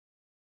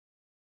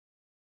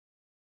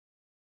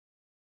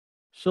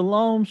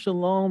Shalom,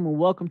 shalom, and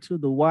welcome to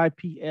the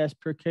YPS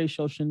Pirkei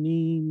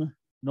Shoshanim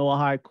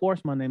Noahide course.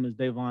 My name is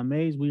Davon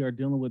Mays. We are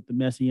dealing with the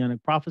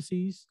Messianic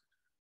prophecies.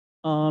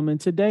 And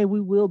today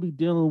we will be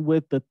dealing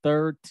with the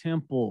third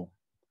temple.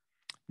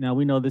 Now,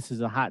 we know this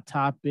is a hot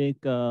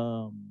topic.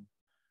 A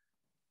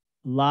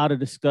lot of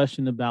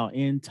discussion about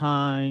end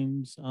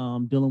times,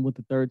 dealing with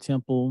the third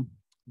temple.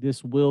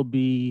 This will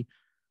be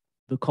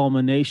the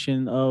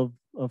culmination of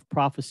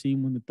prophecy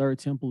when the third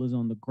temple is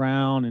on the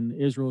ground and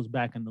Israel is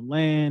back in the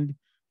land,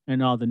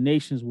 and all the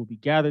nations will be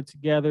gathered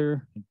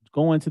together and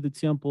go into the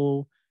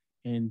temple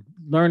and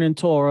learning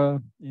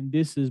Torah. And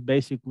this is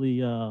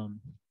basically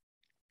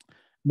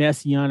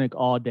messianic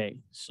all day.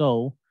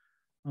 So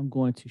I'm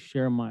going to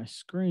share my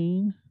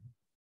screen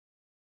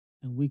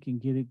and we can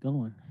get it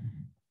going.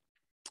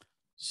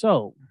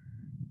 So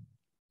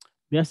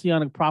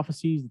messianic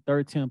prophecies, the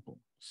third temple.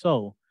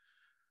 So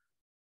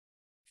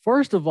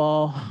first of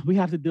all, we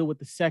have to deal with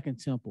the second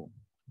temple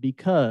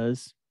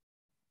because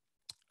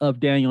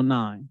of Daniel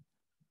 9.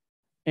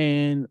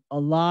 And a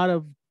lot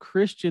of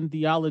Christian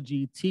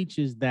theology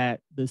teaches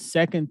that the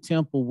second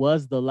temple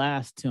was the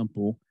last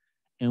temple.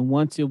 And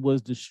once it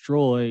was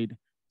destroyed,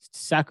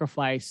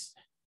 sacrifice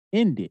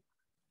ended.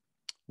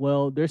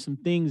 Well, there's some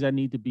things that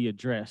need to be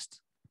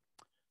addressed.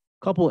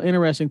 A couple of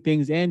interesting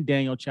things in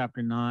Daniel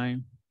chapter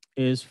 9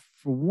 is,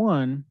 for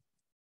one,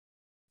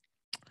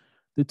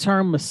 the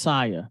term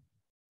Messiah.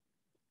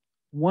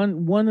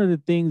 One of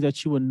the things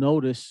that you will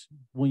notice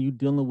when you're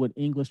dealing with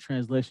English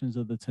translations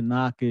of the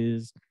Tanakh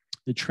is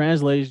the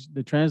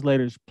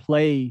translators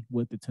play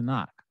with the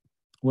Tanakh.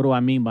 What do I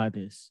mean by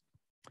this?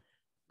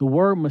 The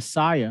word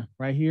Messiah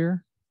right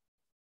here,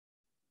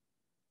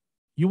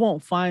 you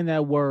won't find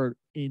that word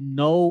in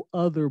no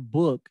other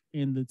book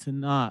in the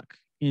Tanakh,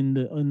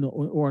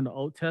 or in the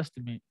Old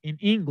Testament in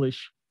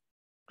English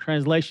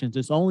translations.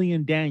 It's only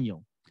in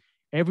Daniel.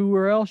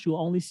 Everywhere else, you'll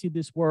only see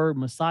this word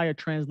Messiah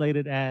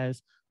translated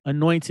as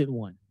anointed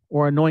one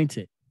or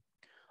anointed.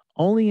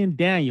 Only in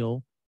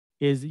Daniel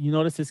is, you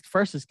notice this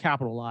first is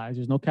capitalized.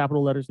 There's no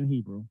capital letters in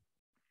Hebrew.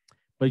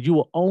 But you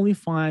will only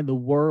find the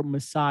word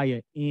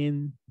Messiah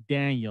in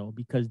Daniel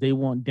because they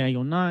want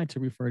Daniel 9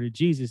 to refer to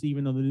Jesus,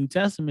 even though the New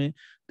Testament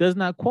does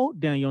not quote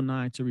Daniel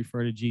 9 to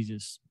refer to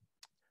Jesus,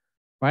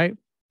 right?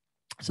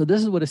 So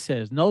this is what it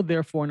says. Know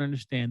therefore and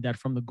understand that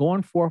from the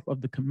going forth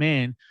of the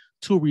command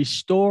to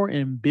restore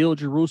and build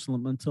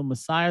Jerusalem until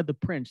Messiah the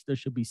Prince, there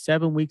shall be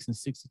 7 weeks and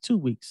 62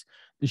 weeks.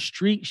 The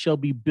street shall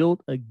be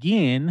built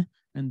again,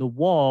 and the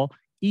wall,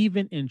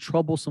 even in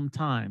troublesome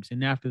times.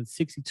 And after the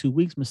 62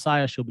 weeks,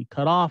 Messiah shall be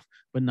cut off,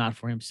 but not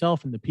for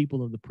himself. And the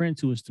people of the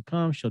Prince who is to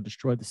come shall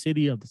destroy the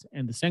city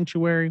and the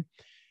sanctuary.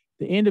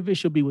 The end of it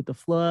shall be with the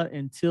flood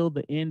until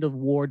the end of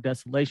war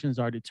desolations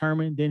are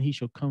determined. Then he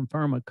shall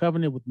confirm a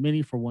covenant with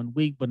many for 1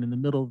 week, but in the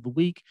middle of the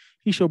week,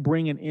 he shall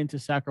bring an end to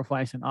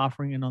sacrifice and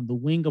offering. And on the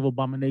wing of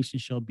abomination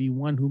shall be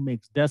one who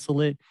makes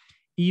desolate,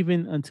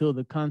 even until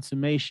the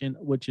consummation,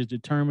 which is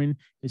determined,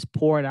 is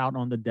poured out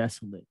on the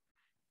desolate.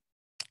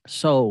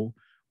 So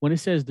when it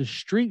says the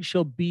street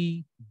shall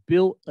be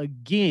built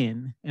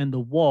again and the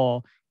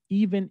wall,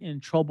 even in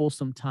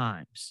troublesome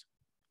times,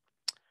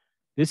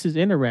 this is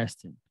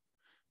interesting.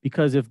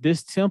 Because if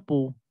this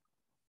temple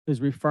is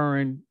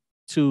referring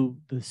to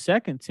the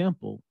second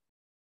temple,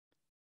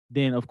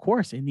 then of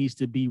course it needs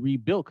to be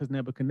rebuilt because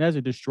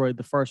Nebuchadnezzar destroyed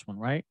the first one,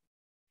 right?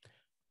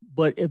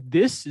 But if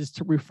this is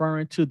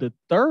referring to the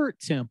third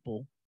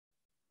temple,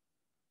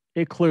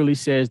 it clearly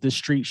says the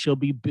street shall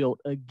be built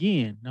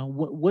again. Now,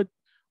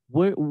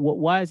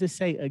 why does it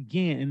say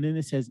again? And then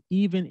it says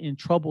even in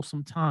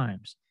troublesome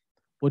times.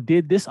 Well,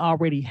 did this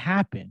already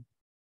happen?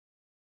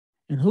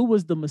 And who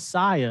was the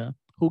Messiah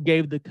who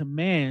gave the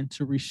command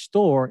to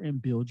restore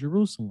and build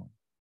Jerusalem?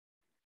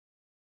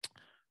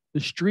 The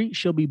street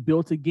shall be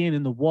built again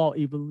in the wall,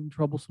 even in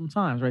troublesome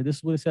times, right? This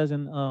is what it says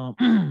in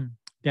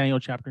Daniel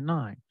chapter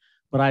 9.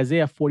 But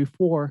Isaiah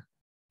 44,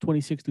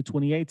 26 to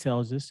 28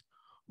 tells us,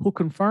 who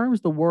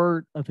confirms the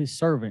word of his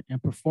servant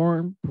and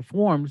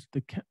performs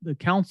the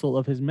counsel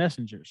of his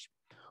messengers,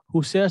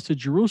 who says to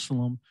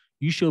Jerusalem,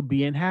 you shall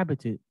be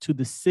inhabited, to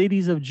the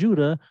cities of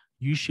Judah,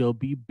 you shall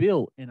be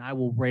built, and I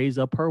will raise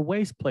up her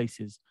waste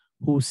places,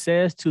 who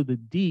says to the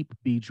deep,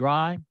 be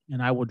dry,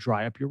 and I will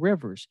dry up your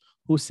rivers,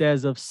 who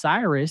says of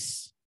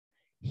Cyrus,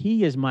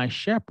 he is my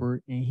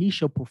shepherd, and he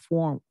shall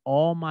perform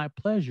all my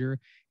pleasure,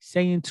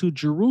 saying to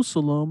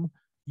Jerusalem,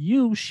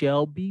 you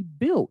shall be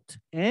built,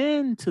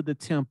 and to the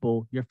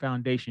temple your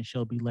foundation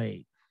shall be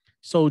laid.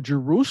 So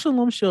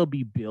Jerusalem shall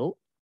be built,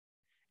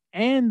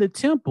 and the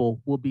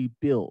temple will be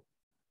built.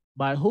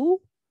 By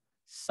who?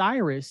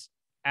 Cyrus,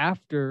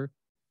 after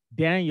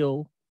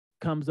Daniel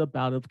comes up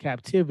out of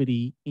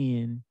captivity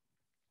in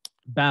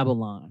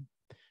Babylon.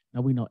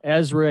 Now we know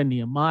Ezra and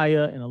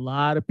Nehemiah and a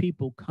lot of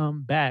people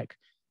come back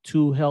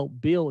to help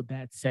build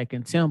that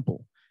second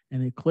temple.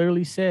 And it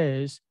clearly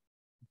says,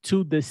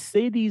 to the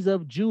cities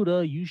of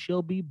Judah, you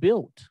shall be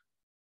built.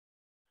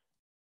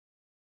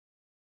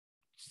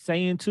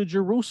 Saying to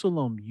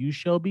Jerusalem, you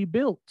shall be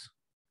built.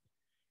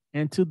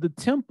 And to the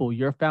temple,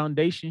 your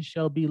foundation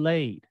shall be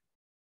laid.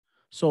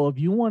 So if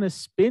you want to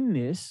spin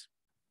this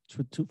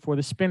for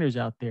the spinners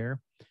out there,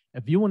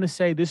 if you want to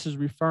say this is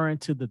referring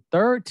to the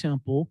third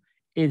temple,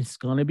 it's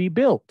going to be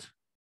built.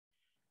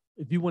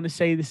 If you want to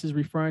say this is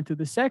referring to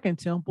the second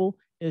temple,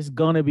 it's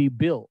going to be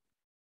built.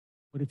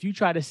 But if you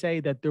try to say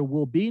that there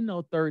will be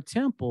no third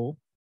temple,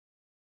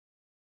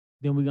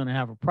 then we're going to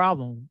have a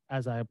problem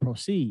as I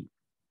proceed.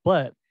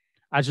 But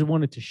I just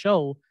wanted to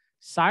show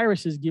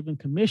Cyrus is given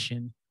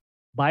commission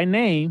by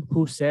name,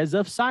 who says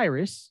of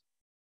Cyrus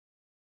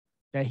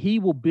that he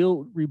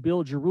will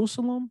rebuild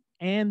Jerusalem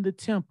and the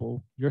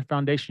temple. Your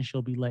foundation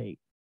shall be laid.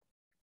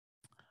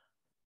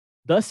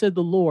 Thus said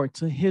the Lord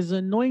to his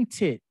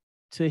anointed,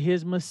 to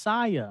his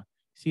Messiah.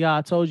 See how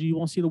I told you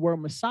won't see the word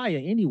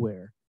Messiah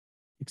anywhere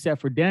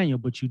except for Daniel,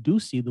 but you do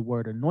see the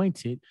word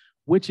anointed,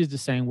 which is the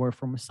same word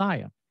for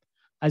Messiah.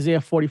 Isaiah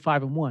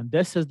 45:1.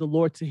 Thus says the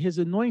Lord to his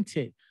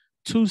anointed,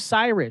 to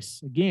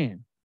Cyrus.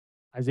 Again,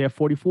 Isaiah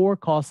 44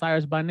 calls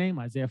Cyrus by name.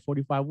 Isaiah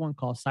 45:1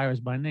 calls Cyrus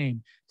by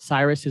name.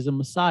 Cyrus is a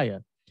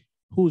Messiah,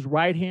 whose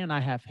right hand I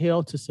have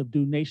held to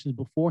subdue nations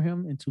before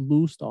him and to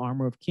loose the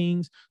armor of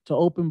kings, to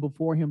open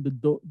before him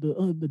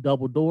the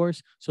double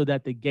doors so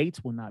that the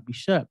gates will not be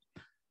shut.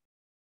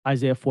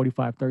 Isaiah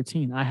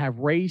 45:13. I have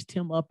raised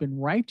him up in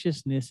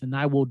righteousness, and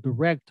I will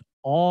direct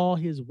all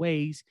his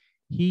ways.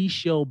 He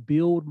shall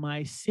build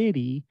my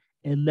city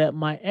and let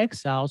my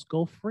exiles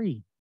go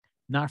free.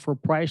 Not for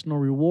price nor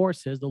reward,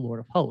 says the Lord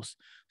of hosts.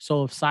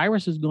 So if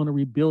Cyrus is going to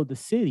rebuild the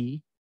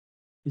city,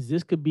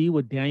 this could be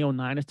what Daniel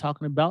 9 is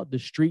talking about. The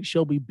street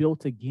shall be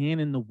built again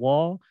in the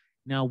wall.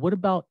 Now, what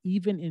about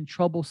even in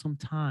troublesome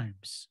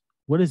times?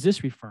 What is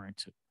this referring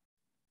to?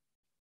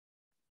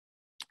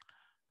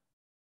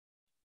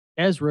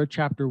 Ezra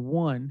chapter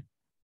 1,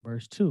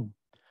 verse 2.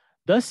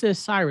 Thus says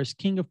Cyrus,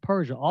 king of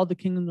Persia, all the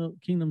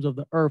kingdoms of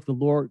the earth, the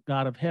Lord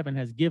God of heaven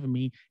has given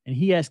me, and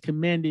he has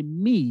commanded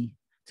me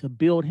to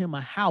build him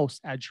a house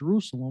at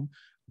Jerusalem,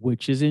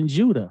 which is in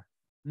Judah.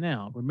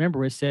 Now,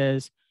 remember, it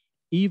says,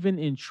 even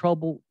in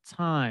troubled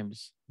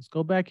times. Let's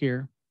go back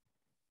here.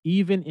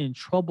 Even in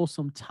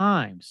troublesome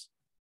times.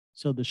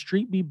 So the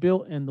street be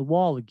built and the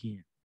wall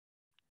again.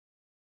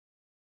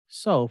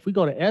 So if we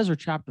go to Ezra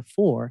chapter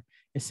 4,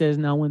 it says,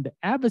 now when the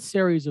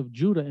adversaries of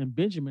Judah and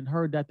Benjamin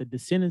heard that the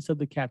descendants of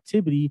the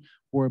captivity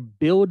were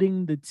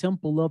building the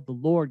temple of the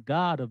Lord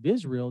God of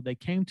Israel, they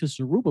came to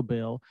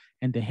Zerubbabel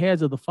and the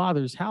heads of the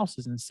fathers'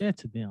 houses and said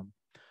to them,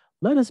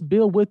 let us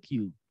build with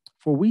you,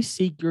 for we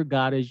seek your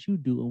God as you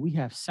do, and we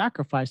have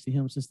sacrificed to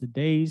him since the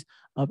days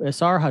of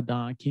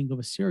Esarhaddon, king of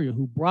Assyria,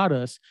 who brought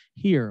us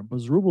here.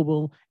 But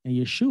Zerubbabel and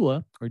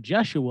Yeshua, or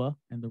Jeshua,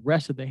 and the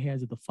rest of the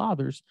heads of the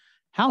fathers'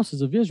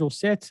 houses of Israel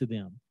said to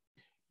them,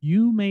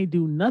 you may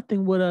do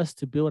nothing with us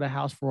to build a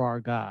house for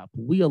our God,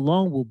 but we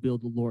alone will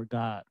build the Lord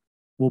God,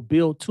 will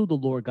build to the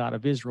Lord God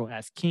of Israel,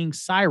 as King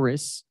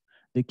Cyrus,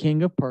 the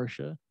king of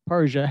Persia,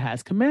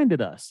 has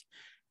commanded us.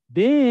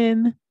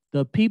 Then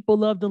the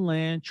people of the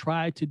land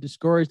tried to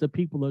discourage the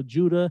people of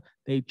Judah.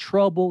 They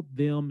troubled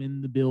them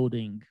in the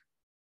building.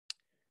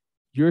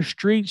 Your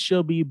streets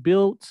shall be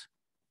built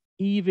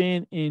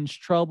even in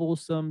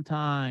troublesome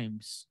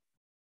times.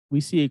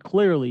 We see it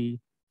clearly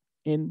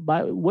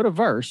by what a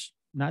verse,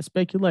 not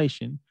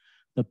speculation.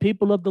 The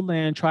people of the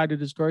land tried to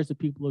discourage the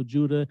people of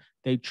Judah.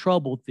 They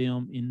troubled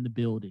them in the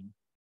building.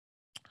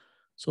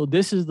 So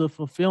this is the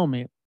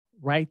fulfillment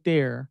right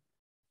there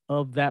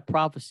of that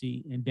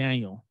prophecy in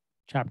Daniel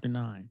chapter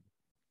 9.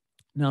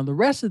 Now, the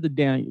rest of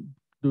the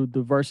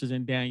verses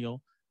in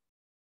Daniel,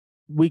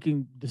 we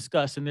can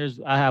discuss, and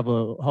I have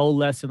a whole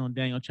lesson on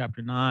Daniel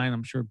chapter 9.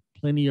 I'm sure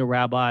plenty of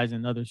rabbis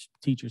and other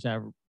teachers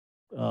have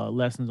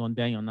lessons on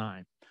Daniel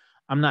 9.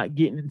 I'm not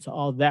getting into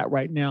all that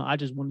right now. I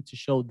just wanted to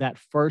show that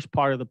first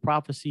part of the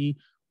prophecy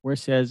where it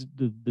says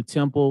the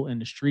temple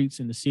and the streets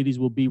and the cities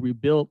will be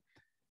rebuilt.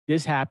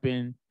 This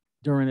happened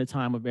during the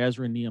time of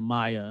Ezra and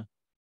Nehemiah,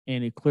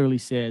 and it clearly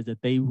says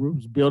that they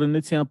was building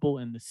the temple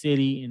and the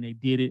city, and they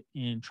did it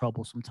in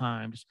troublesome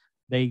times.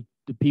 The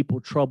people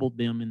troubled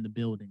them in the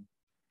building.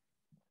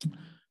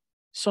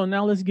 So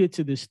now let's get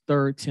to this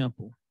third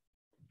temple.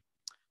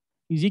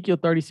 Ezekiel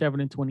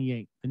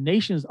 37:28. The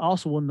nations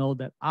also will know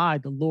that I,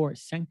 the Lord,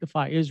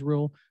 sanctify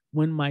Israel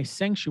when my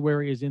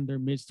sanctuary is in their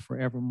midst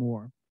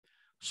forevermore.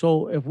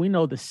 So if we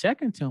know the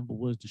second temple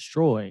was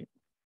destroyed,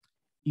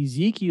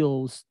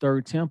 Ezekiel's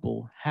third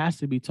temple has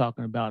to be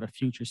talking about a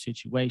future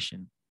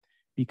situation,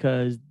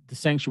 because the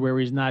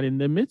sanctuary is not in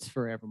the midst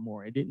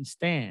forevermore. It didn't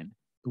stand,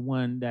 the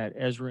one that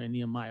Ezra and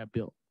Nehemiah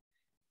built.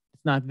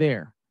 It's not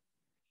there.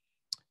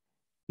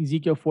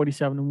 Ezekiel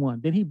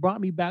 47:1. Then he brought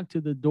me back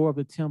to the door of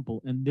the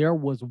temple, and there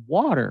was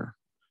water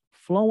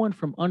flowing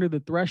from under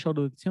the threshold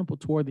of the temple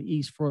toward the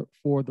east,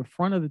 for the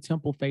front of the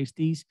temple faced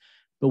east.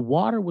 The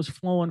water was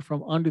flowing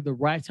from under the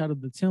right side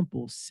of the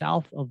temple,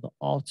 south of the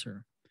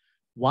altar.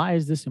 Why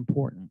is this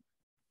important?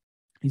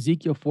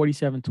 Ezekiel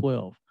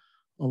 47:12.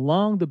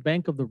 Along the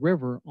bank of the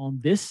river, on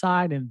this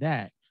side and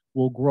that,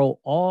 will grow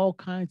all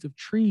kinds of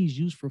trees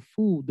used for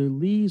food. Their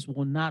leaves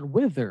will not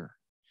wither,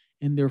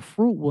 and their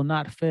fruit will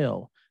not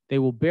fail. They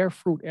will bear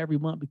fruit every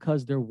month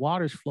because their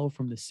waters flow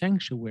from the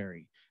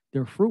sanctuary.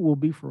 Their fruit will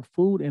be for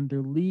food and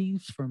their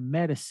leaves for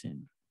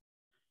medicine.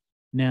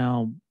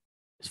 Now,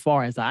 as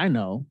far as I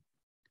know,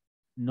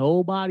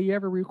 nobody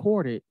ever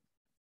recorded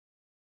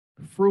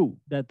fruit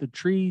that the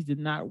trees did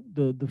not,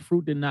 the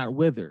fruit did not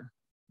wither.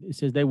 It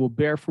says they will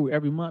bear fruit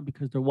every month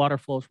because their water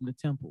flows from the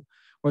temple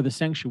or the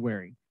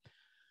sanctuary.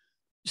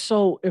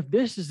 So if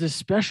this is this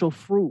special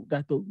fruit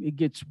that it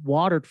gets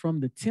watered from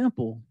the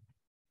temple,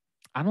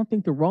 I don't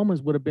think the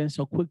Romans would have been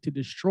so quick to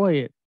destroy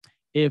it.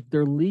 If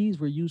their leaves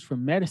were used for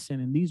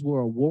medicine and these were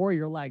a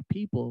warrior-like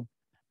people,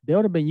 they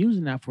would have been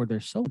using that for their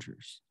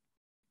soldiers.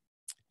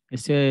 It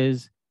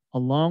says,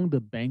 along the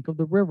bank of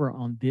the river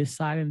on this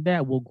side and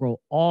that will grow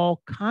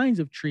all kinds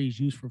of trees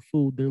used for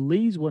food. Their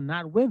leaves will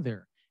not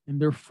wither and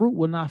their fruit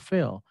will not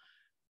fail.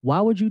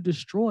 Why would you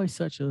destroy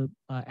such an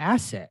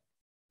asset?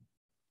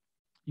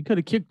 You could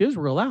have kicked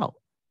Israel out.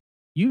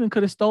 You even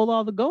could have stole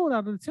all the gold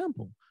out of the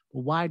temple.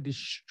 But why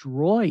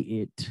destroy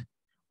it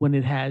when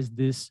it has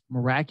this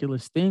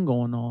miraculous thing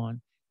going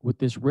on with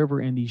this river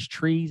and these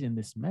trees and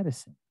this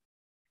medicine?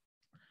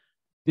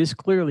 This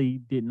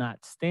clearly did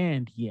not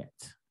stand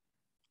yet.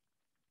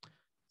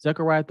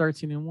 Zechariah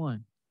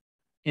 13:1.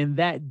 In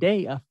that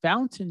day, a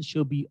fountain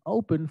shall be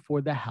opened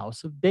for the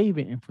house of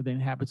David and for the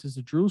inhabitants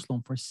of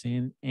Jerusalem for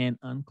sin and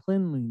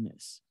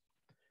uncleanliness.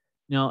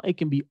 Now, it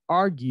can be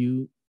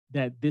argued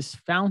that this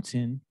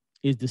fountain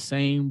is the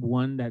same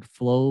one that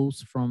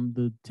flows from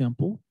the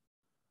temple.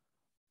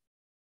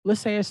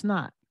 Let's say it's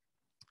not.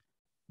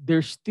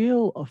 There's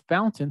still a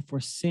fountain for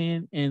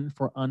sin and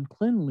for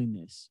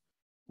uncleanliness,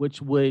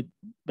 which would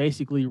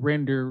basically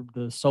render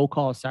the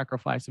so-called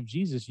sacrifice of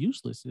Jesus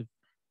useless. If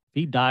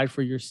he died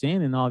for your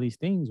sin and all these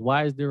things,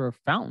 why is there a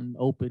fountain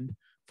opened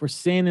for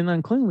sin and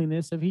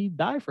uncleanliness if he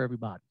died for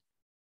everybody?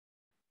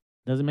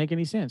 Doesn't make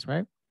any sense,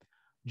 right?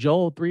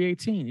 Joel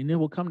 3:18, and it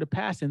will come to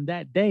pass in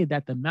that day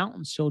that the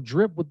mountains shall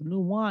drip with new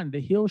wine, the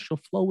hills shall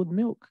flow with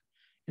milk,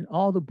 and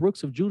all the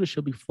brooks of Judah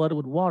shall be flooded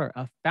with water.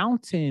 A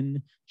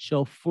fountain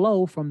shall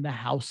flow from the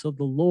house of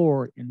the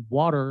Lord and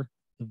water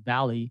the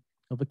valley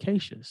of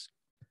acacias.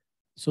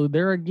 So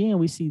there again,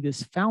 we see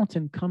this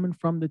fountain coming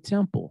from the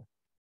temple.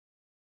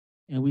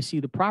 And we see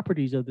the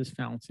properties of this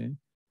fountain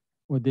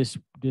or this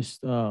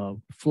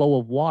flow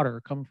of water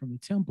coming from the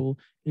temple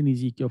in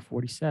Ezekiel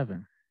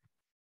 47.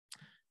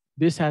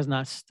 This has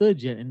not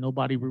stood yet and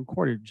nobody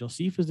recorded.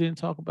 Josephus didn't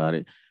talk about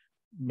it.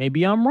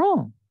 Maybe I'm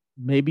wrong.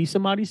 Maybe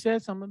somebody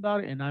said something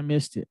about it and I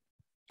missed it.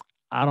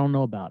 I don't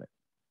know about it.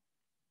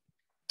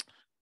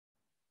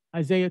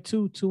 Isaiah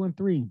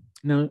 2:2-3.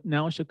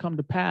 Now it shall come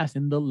to pass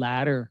in the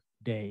latter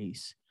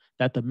days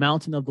that the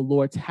mountain of the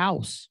Lord's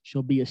house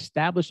shall be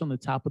established on the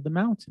top of the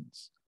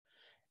mountains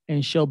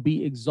and shall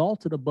be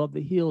exalted above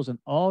the hills, and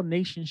all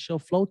nations shall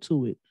flow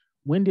to it.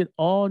 When did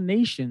all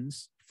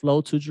nations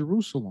flow to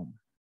Jerusalem?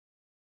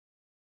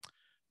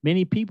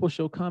 Many people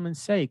shall come and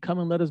say, come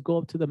and let us go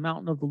up to the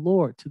mountain of the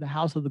Lord, to the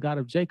house of the God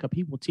of Jacob.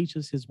 He will teach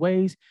us his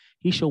ways.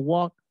 He shall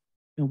walk,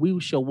 and we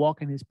shall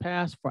walk in his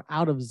paths. For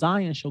out of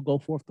Zion shall go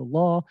forth the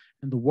law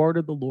and the word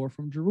of the Lord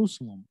from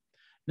Jerusalem.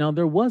 Now,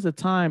 there was a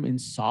time in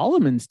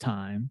Solomon's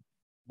time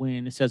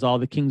when it says all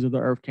the kings of the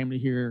earth came to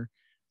hear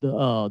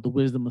the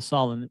wisdom of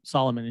Solomon,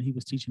 and he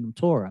was teaching them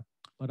Torah.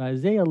 But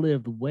Isaiah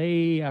lived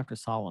way after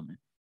Solomon.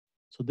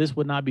 So this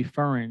would not be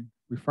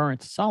referring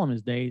to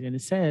Solomon's days. And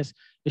it says,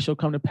 it shall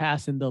come to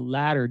pass in the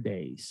latter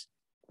days.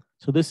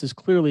 So this is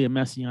clearly a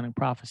messianic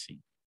prophecy,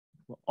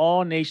 where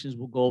all nations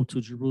will go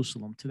to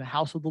Jerusalem, to the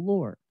house of the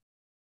Lord.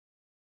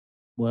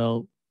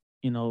 Well,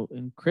 you know,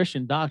 in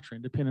Christian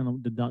doctrine, depending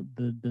on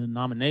the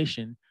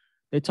denomination,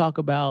 they talk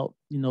about,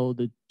 you know,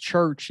 the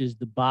church is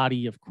the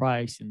body of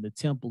Christ and the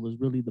temple is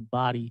really the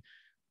body.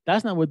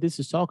 That's not what this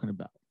is talking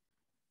about.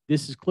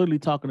 This is clearly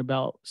talking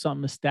about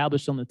something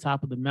established on the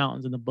top of the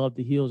mountains and above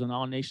the hills and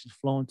all nations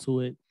flowing to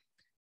it.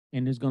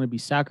 And there's going to be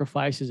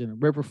sacrifices and a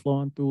river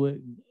flowing through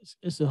it.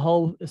 It's a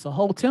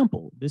whole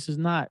temple. This is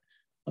not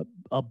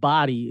a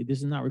body. This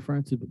is not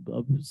referring to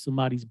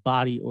somebody's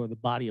body or the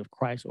body of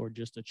Christ or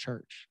just a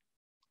church.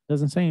 It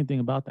doesn't say anything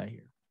about that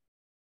here.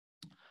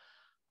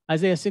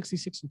 Isaiah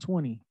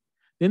 66:20.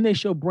 Then they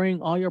shall bring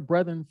all your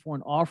brethren for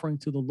an offering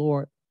to the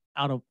Lord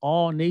out of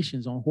all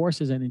nations, on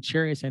horses and in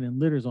chariots and in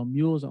litters, on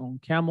mules and on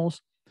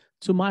camels,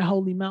 to my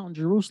holy mountain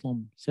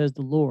Jerusalem, says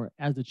the Lord,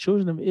 as the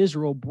children of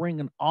Israel bring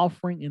an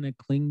offering in a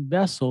clean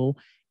vessel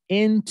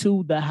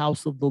into the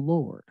house of the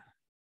Lord.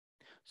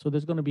 So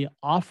there's going to be an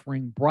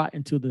offering brought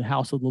into the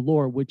house of the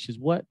Lord, which is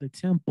what? The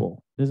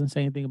temple. It doesn't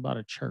say anything about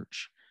a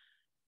church.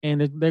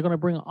 And they're going to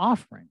bring an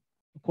offering.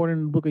 According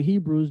to the book of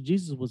Hebrews,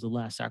 Jesus was the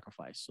last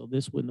sacrifice, so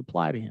this wouldn't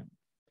apply to him.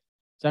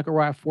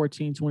 Zechariah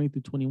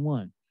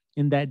 14:20-21.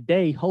 In that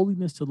day,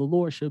 holiness to the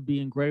Lord shall be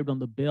engraved on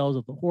the bells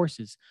of the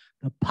horses.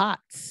 The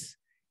pots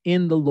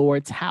in the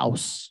Lord's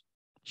house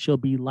shall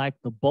be like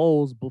the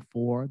bowls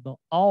before the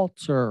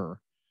altar.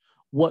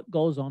 What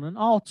goes on an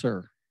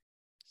altar?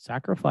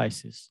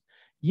 Sacrifices.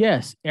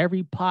 Yes,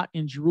 every pot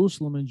in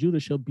Jerusalem and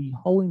Judah shall be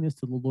holiness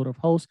to the Lord of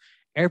hosts.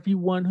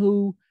 Everyone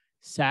who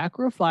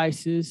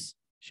sacrifices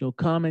shall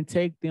come and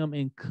take them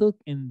and cook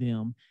in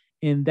them,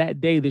 In that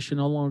day, there should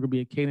no longer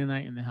be a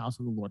Canaanite in the house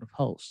of the Lord of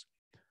hosts.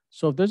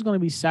 So if there's going to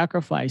be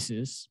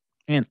sacrifices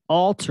and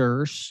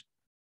altars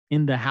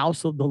in the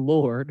house of the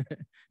Lord,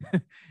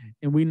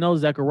 and we know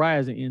Zechariah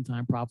is an end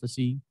time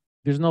prophecy,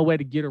 there's no way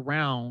to get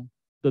around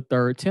the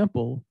third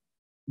temple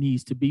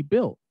needs to be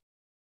built.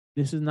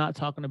 This is not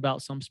talking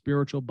about some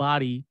spiritual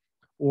body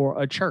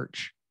or a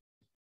church.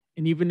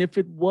 And even if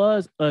it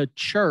was a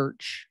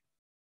church,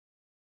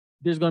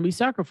 there's going to be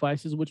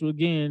sacrifices, which will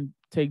again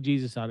take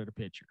Jesus out of the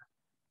picture.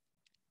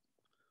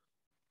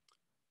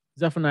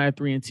 Zephaniah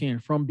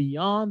 3:10, from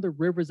beyond the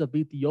rivers of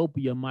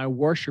Ethiopia, my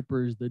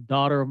worshipers, the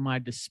daughter of my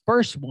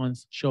dispersed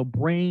ones, shall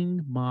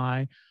bring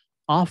my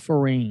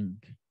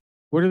offering.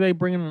 What are they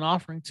bringing an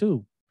offering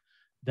to?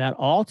 That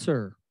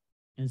altar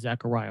in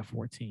Zechariah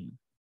 14,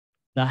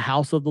 the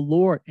house of the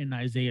Lord in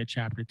Isaiah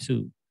chapter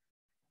 2,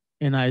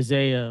 in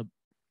Isaiah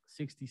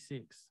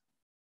 66,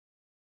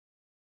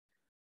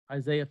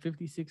 Isaiah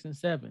 56 and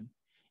 7.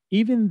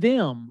 Even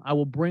them I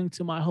will bring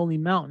to my holy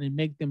mountain and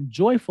make them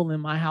joyful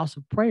in my house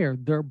of prayer.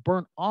 Their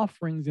burnt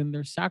offerings and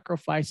their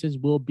sacrifices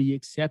will be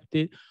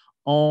accepted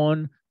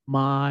on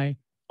my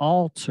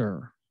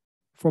altar.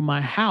 For my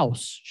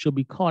house shall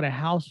be called a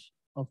house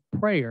of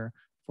prayer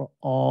for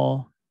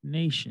all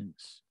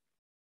nations.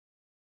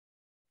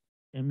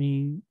 I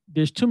mean,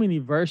 there's too many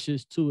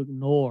verses to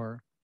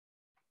ignore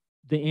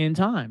the end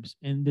times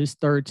in this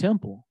third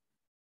temple.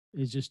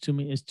 It's just too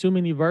many. It's too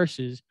many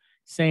verses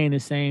saying the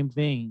same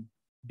thing.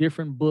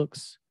 Different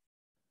books,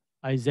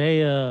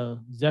 Isaiah,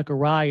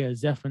 Zechariah,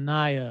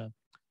 Zephaniah,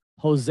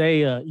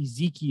 Hosea,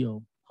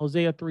 Ezekiel,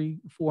 Hosea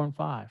 3, 4, and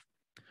 5.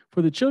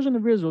 For the children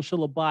of Israel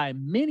shall abide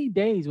many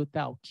days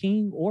without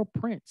king or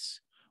prince,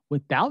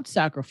 without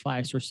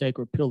sacrifice or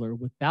sacred pillar,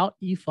 without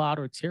ephod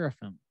or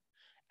teraphim.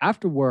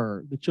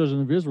 Afterward, the children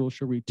of Israel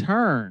shall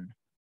return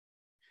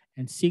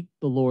and seek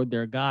the Lord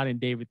their God and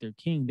David their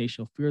king. They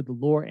shall fear the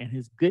Lord and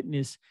his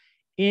goodness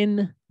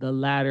in the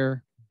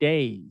latter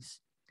days.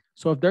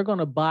 So if they're going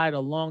to abide a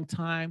long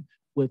time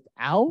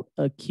without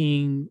a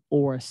king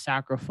or a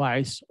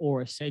sacrifice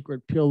or a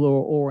sacred pillar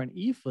or an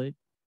ephod,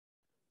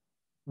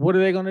 what are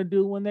they going to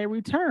do when they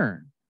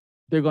return?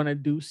 They're going to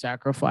do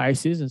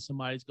sacrifices, and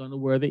somebody's going to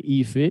wear the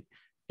ephod,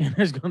 and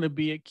there's going to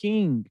be a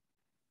king.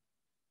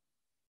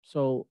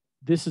 So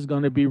this is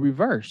going to be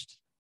reversed,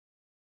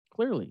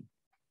 clearly.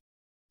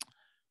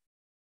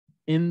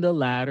 In the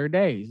latter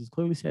days. It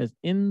clearly says,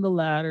 in the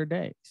latter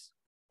days.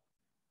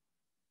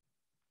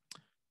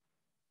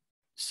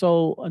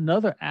 So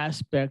another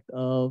aspect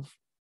of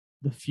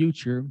the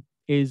future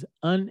is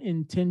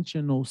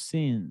unintentional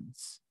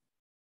sins.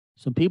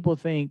 Some people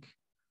think,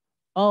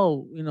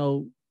 oh,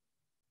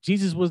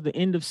 Jesus was the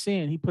end of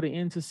sin. He put an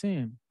end to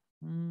sin.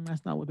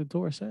 That's not what the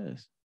Torah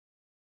says.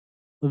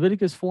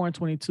 Leviticus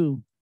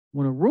 4:22,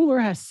 when a ruler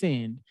has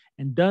sinned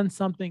and done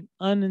something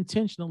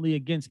unintentionally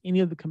against any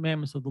of the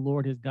commandments of the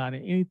Lord his God,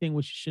 and anything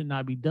which should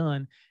not be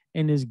done,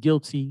 and is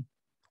guilty.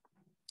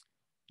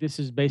 This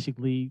is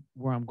basically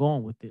where I'm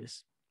going with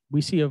this. We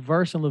see a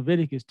verse in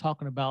Leviticus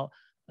talking about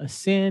a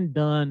sin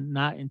done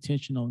not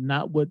intentional,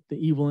 not with the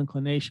evil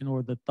inclination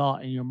or the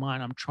thought in your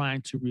mind, I'm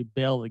trying to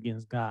rebel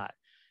against God.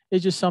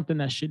 It's just something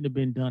that shouldn't have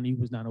been done. You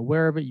was not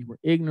aware of it. You were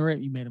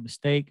ignorant. You made a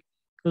mistake.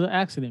 It was an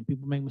accident.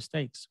 People make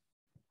mistakes.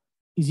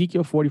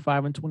 Ezekiel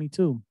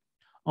 45:22.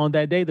 On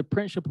that day, the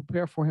prince shall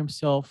prepare for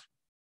himself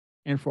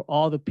and for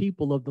all the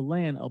people of the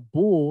land a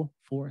bull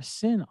for a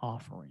sin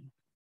offering.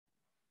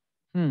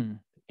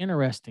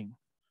 Interesting.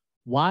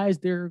 Why is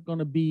there going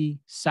to be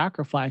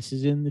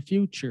sacrifices in the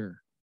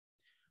future?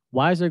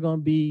 Why is there going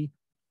to be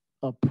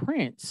a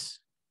prince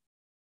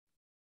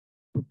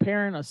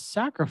preparing a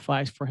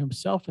sacrifice for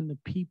himself and the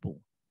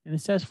people? And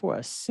it says for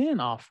a sin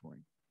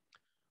offering.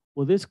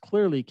 Well, this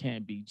clearly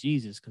can't be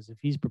Jesus, because if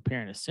he's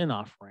preparing a sin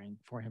offering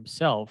for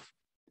himself,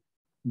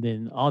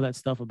 then all that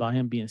stuff about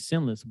him being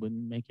sinless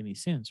wouldn't make any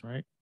sense,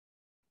 right?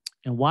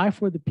 And why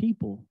for the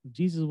people? If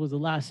Jesus was the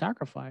last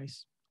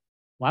sacrifice,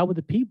 why would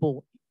the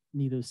people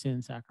need a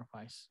sin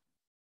sacrifice?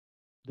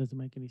 Doesn't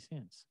make any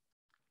sense.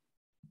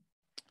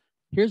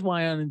 Here's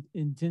why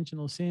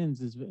unintentional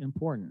sins is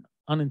important.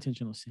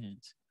 Unintentional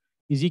sins.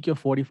 Ezekiel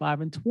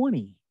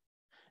 45:20.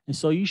 And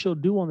so you shall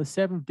do on the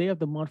 7th day of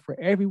the month for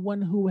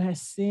everyone who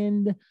has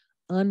sinned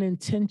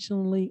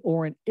unintentionally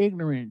or in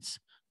ignorance.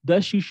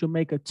 Thus you shall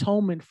make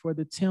atonement for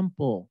the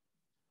temple.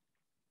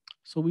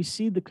 So we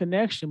see the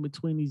connection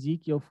between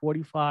Ezekiel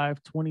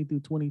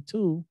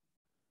 45:20-22,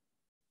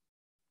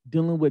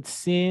 dealing with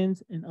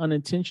sins and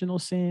unintentional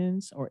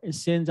sins or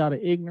sins out of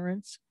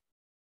ignorance,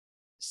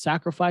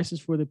 sacrifices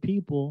for the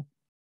people.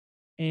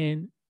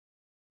 And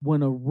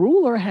when a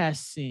ruler has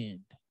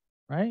sinned,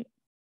 right?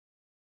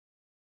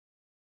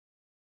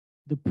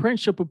 The prince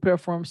shall prepare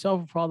for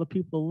himself and for all the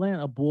people of the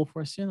land a bull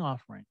for a sin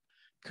offering.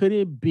 Could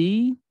it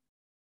be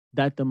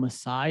that the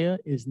Messiah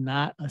is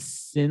not a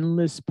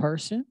sinless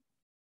person?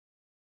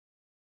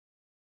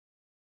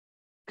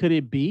 Could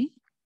it be?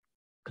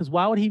 Because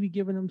why would he be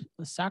giving them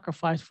a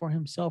sacrifice for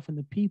himself and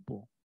the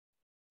people?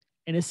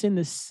 And it's in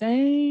the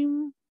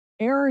same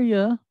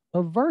area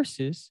of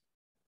verses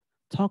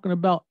talking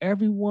about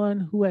everyone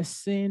who has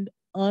sinned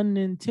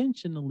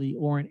unintentionally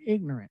or in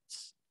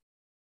ignorance.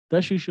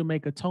 Thus you shall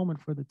make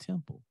atonement for the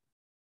temple.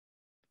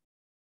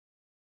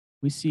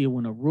 We see it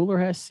when a ruler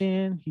has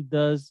sinned, he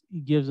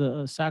gives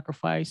a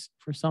sacrifice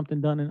for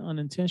something done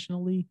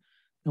unintentionally.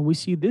 And we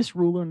see this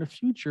ruler in the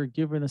future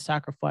giving a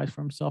sacrifice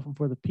for himself and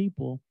for the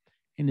people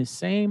in the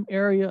same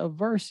area of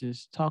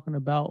verses talking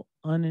about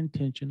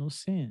unintentional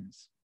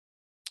sins.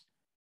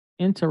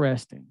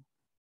 Interesting.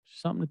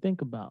 Something to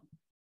think about.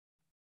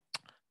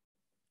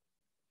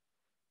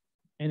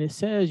 And it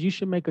says you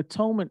should make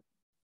atonement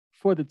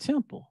for the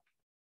temple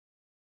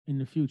in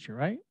the future,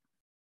 right?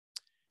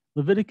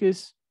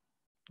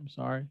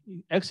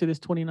 Exodus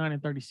 29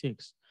 and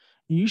 36.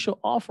 And you shall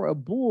offer a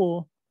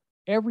bull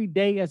every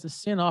day as a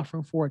sin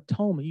offering for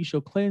atonement. You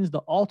shall cleanse the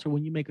altar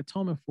when you make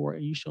atonement for it,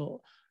 and you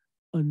shall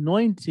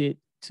anoint it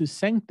to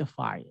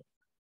sanctify it.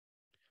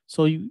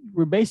 So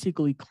we're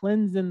basically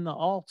cleansing the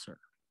altar,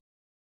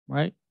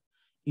 right?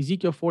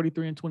 Ezekiel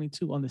 43 and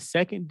 22. On the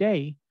second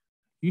day,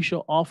 you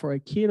shall offer a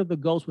kid of the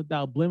goats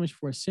without blemish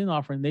for a sin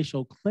offering. They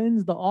shall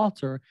cleanse the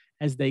altar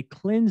as they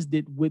cleansed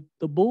it with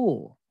the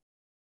bull.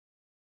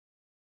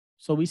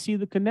 So we see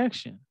the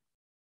connection.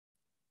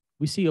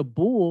 We see a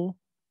bull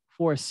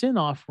for a sin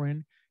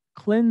offering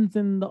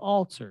cleansing the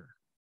altar.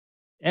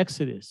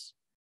 Exodus.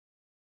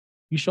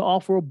 You shall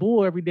offer a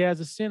bull every day as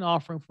a sin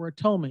offering for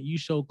atonement. You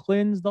shall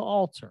cleanse the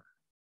altar.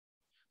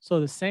 So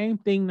the same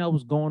thing that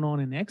was going on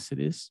in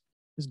Exodus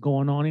is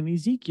going on in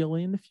Ezekiel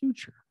in the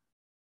future.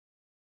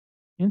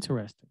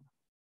 Interesting.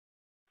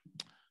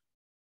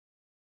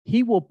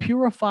 He will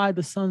purify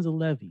the sons of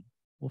Levi.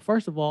 Well,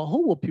 first of all,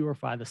 who will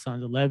purify the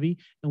sons of Levi,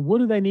 and what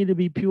do they need to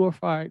be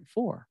purified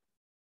for?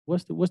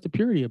 What's the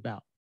purity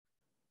about?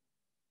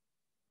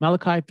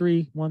 Malachi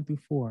 3, 1 through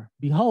 4.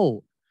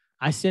 Behold,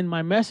 I send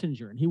my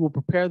messenger, and he will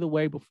prepare the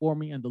way before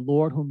me, and the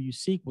Lord whom you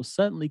seek will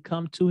suddenly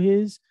come to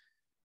his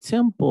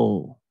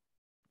temple.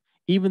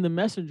 Even the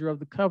messenger of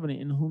the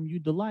covenant in whom you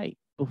delight.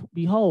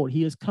 Behold,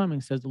 he is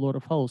coming, says the Lord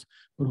of hosts.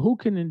 But who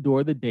can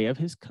endure the day of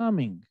his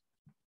coming?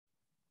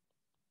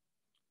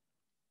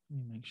 Let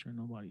me make sure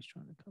nobody's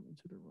trying to come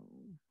into the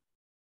room.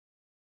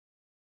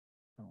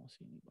 I don't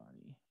see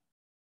anybody.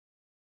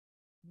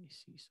 Let me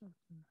see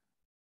something.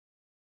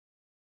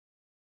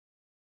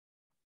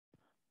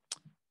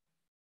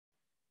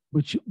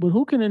 But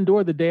who can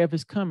endure the day of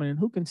his coming, and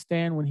who can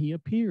stand when he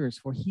appears?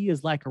 For he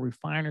is like a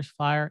refiner's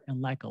fire and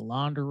like a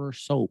launderer's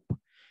soap.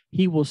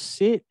 He will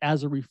sit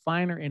as a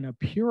refiner and a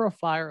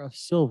purifier of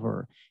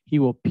silver. He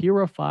will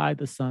purify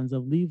the sons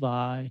of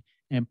Levi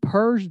and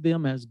purge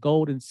them as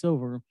gold and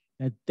silver,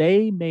 that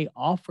they may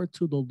offer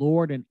to the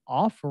Lord an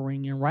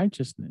offering in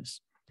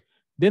righteousness.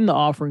 Then the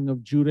offering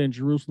of Judah and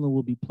Jerusalem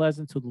will be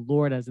pleasant to the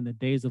Lord, as in the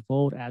days of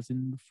old, as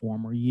in the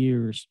former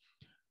years.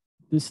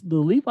 The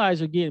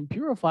Levites are getting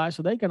purified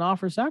so they can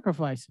offer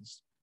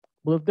sacrifices.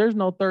 Well, if there's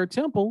no third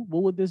temple,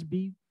 what would this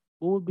be?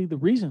 What would be the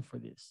reason for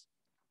this?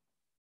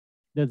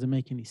 Doesn't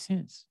make any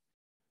sense.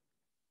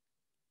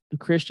 The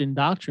Christian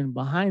doctrine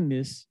behind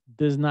this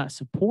does not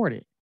support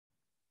it.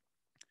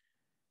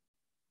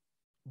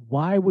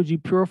 Why would you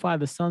purify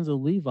the sons of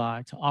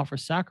Levi to offer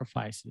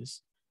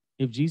sacrifices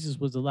if Jesus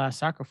was the last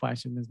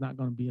sacrifice and there's not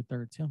going to be a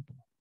third temple?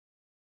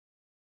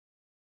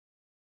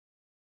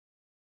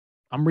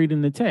 I'm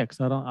reading the text.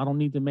 I don't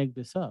need to make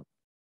this up.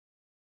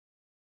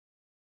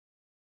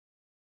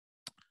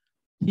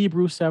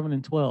 Hebrews 7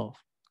 and 12.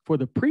 For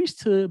the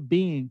priesthood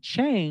being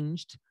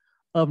changed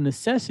of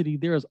necessity,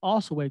 there is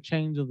also a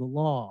change of the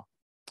law.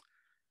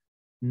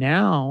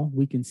 Now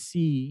we can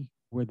see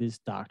where this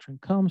doctrine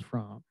comes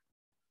from.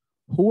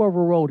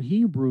 Whoever wrote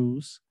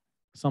Hebrews,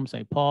 some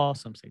say Paul,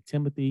 some say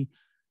Timothy,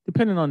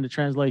 depending on the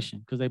translation,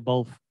 because they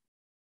both,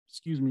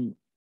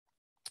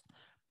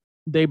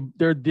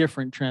 they're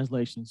different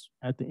translations.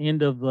 At the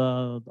end of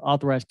the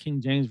Authorized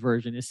King James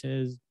Version, it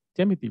says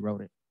Timothy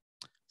wrote it.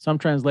 Some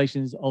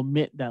translations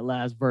omit that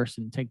last verse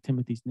and take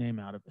Timothy's name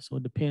out of it. So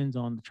it depends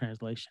on the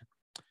translation.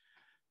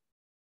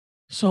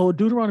 So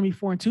Deuteronomy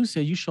 4 and 2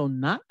 says, you shall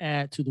not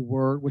add to the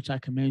word which I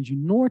command you,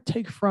 nor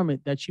take from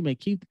it, that you may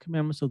keep the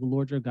commandments of the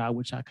Lord your God,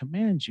 which I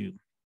command you.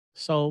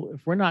 So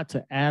if we're not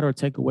to add or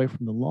take away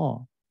from the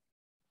law,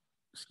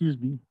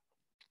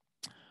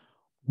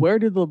 where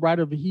did the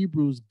writer of the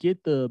Hebrews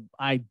get the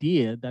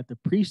idea that the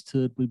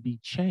priesthood would be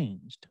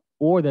changed,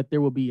 or that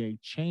there will be a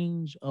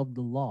change of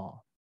the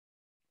law?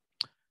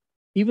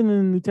 Even in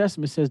the New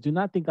Testament, it says, do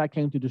not think I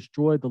came to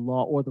destroy the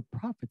law or the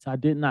prophets. I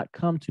did not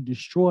come to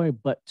destroy,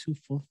 but to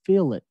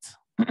fulfill it.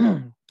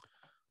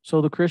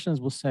 So the Christians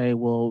will say,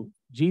 well,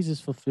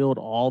 Jesus fulfilled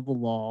all the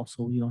law,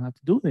 so you don't have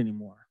to do it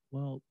anymore.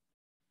 Well,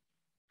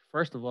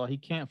 first of all, he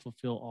can't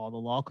fulfill all the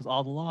law because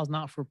all the law is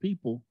not for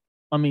people.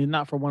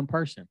 Not for one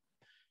person.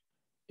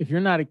 If you're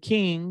not a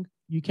king,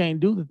 you can't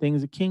do the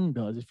things a king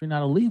does. If you're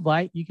not a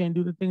Levite, you can't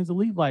do the things a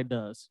Levite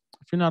does.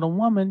 If you're not a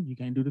woman, you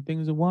can't do the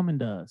things a woman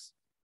does.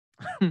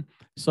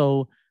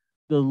 So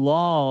the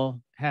law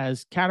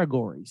has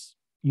categories.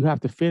 You have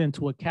to fit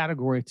into a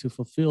category to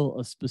fulfill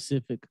a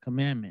specific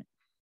commandment.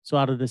 So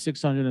out of the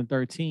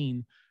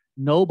 613,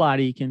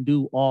 Nobody can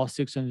do all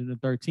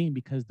 613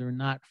 because they're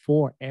not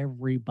for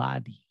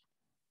everybody.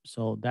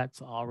 So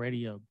that's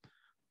already a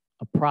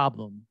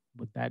problem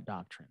with that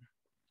doctrine.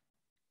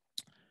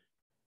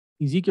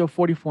 Ezekiel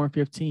 44 and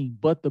 15.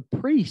 But the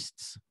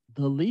priests,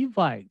 the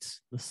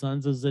Levites, the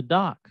sons of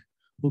Zadok,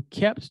 who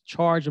kept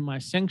charge of my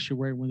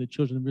sanctuary when the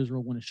children of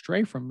Israel went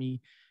astray from me,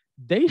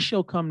 they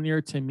shall come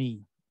near to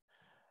me.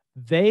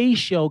 They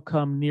shall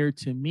come near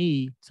to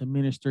me to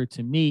minister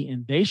to me,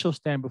 and they shall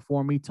stand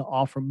before me to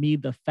offer me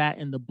the fat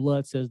and the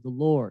blood, says the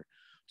Lord.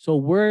 So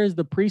where is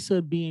the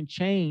priesthood being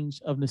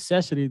changed of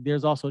necessity?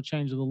 There's also a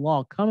change of the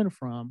law coming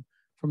from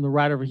the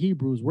writer of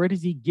Hebrews. Where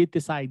does he get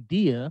this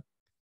idea?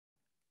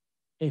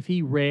 If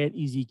he read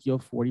Ezekiel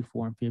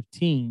 44 and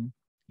 15,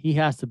 he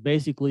has to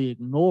basically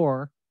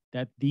ignore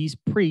that these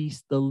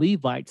priests, the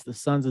Levites, the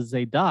sons of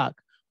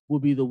Zadok, will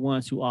be the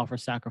ones who offer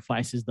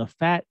sacrifices, the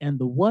fat and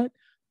the what?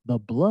 The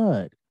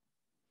blood.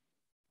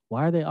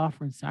 Why are they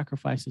offering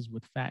sacrifices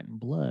with fat and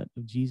blood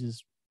if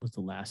Jesus was the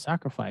last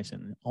sacrifice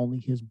and only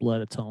his blood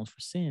atones for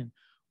sin?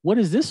 What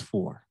is this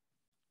for?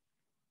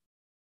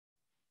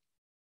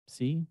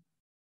 See?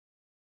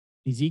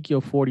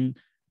 Ezekiel 40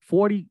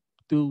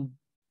 through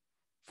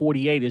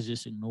 48 is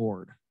just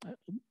ignored.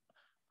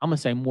 I'm going to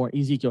say more.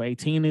 Ezekiel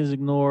 18 is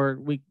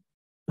ignored.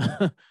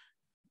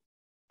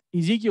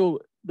 Ezekiel,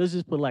 let's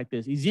just put it like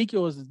this.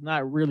 Ezekiel is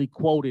not really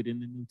quoted in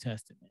the New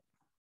Testament.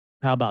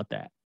 How about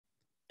that?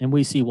 And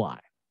we see why.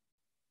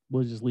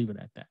 We'll just leave it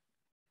at that.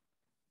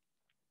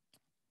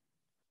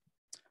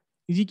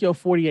 Ezekiel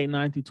 48,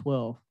 9 through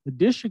 12. The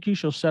district you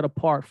shall set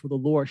apart for the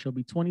Lord shall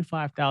be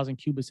 25,000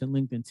 cubits in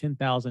length and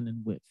 10,000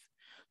 in width.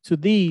 To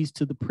these,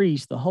 to the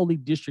priests, the holy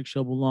district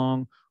shall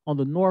belong. On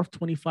the north,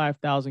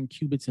 25,000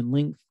 cubits in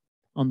length.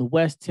 On the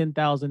west,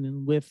 10,000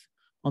 in width.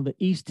 On the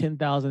east,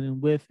 10,000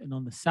 in width. And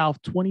on the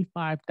south,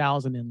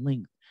 25,000 in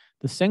length.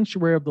 The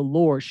sanctuary of the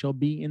Lord shall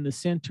be in the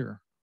center.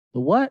 The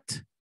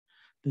what?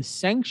 The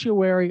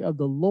sanctuary of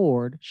the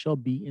Lord shall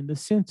be in the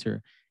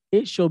center.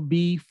 It shall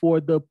be for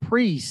the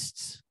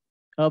priests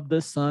of the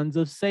sons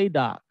of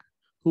Zadok,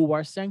 who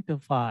are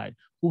sanctified,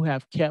 who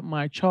have kept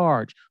my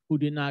charge, who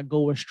did not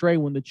go astray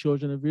when the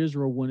children of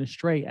Israel went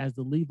astray, as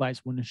the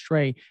Levites went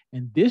astray.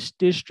 And this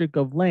district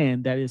of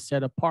land that is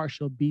set apart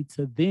shall be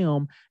to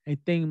them a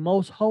thing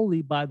most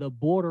holy by the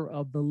border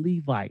of the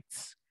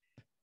Levites.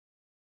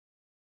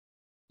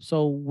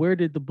 So where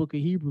did the book of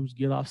Hebrews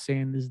get off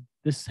saying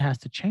this has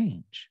to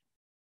change?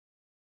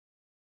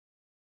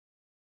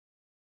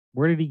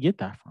 Where did he get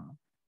that from?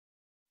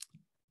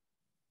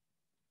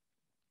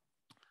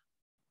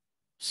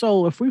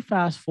 So if we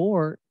fast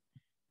forward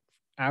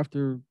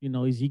after,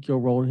 Ezekiel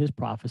wrote his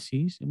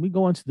prophecies and we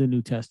go into the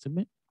New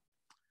Testament,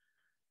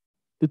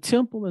 the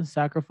temple and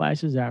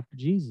sacrifices after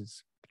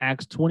Jesus,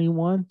 Acts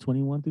 21,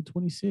 21 through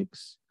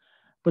 26.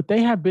 But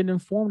they have been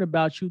informed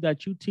about you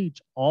that you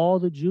teach all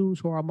the Jews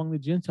who are among the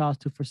Gentiles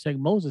to forsake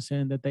Moses,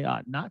 saying that they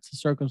ought not to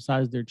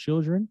circumcise their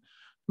children,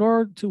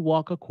 nor to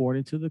walk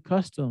according to the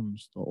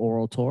customs, the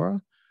oral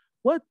Torah.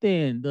 What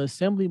then? The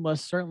assembly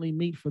must certainly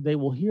meet, for they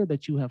will hear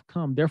that you have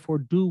come. Therefore,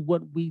 do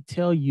what we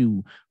tell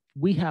you.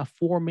 We have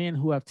 4 men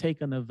who have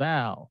taken a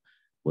vow.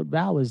 What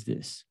vow is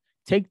this?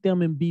 Take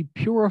them and be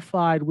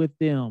purified with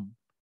them.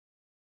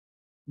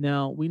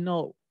 Now, we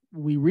know,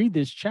 we read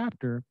this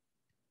chapter,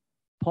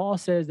 Paul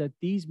says that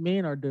these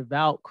men are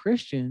devout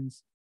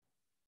Christians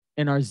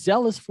and are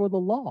zealous for the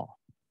law.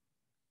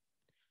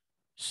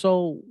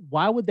 So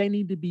why would they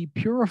need to be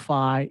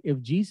purified if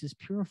Jesus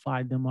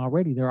purified them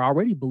already? They're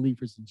already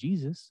believers in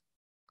Jesus.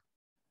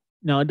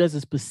 Now, it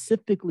doesn't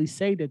specifically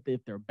say that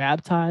if they're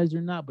baptized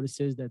or not, but it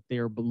says that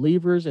they're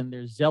believers and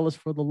they're zealous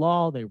for the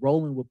law. They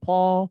roll in with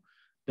Paul.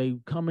 They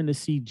come in to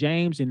see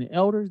James and the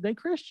elders. They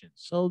Christians.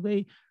 So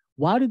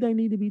why do they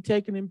need to be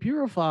taken and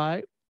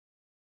purified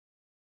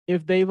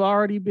if they've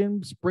already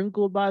been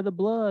sprinkled by the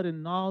blood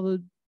and all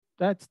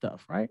that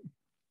stuff, right?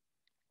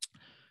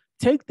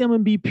 Take them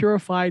and be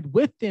purified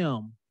with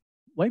them.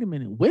 Wait a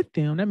minute, with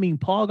them? That means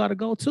Paul got to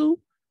go too?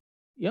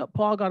 Yep,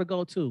 Paul got to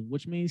go too,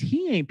 which means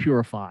he ain't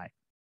purified.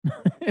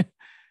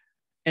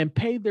 And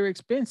pay their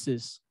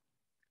expenses.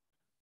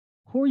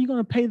 Who are you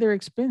going to pay their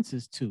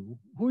expenses to?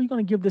 Who are you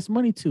going to give this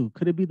money to?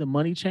 Could it be the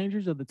money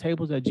changers of the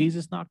tables that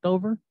Jesus knocked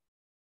over?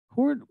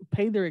 Who are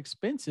pay their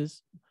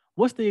expenses?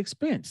 What's the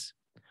expense?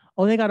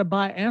 Oh, they got to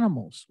buy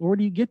animals. Where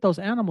do you get those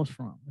animals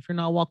from if you're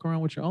not walking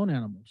around with your own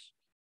animals?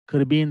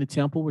 Could it be in the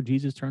temple where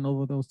Jesus turned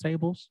over those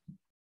tables?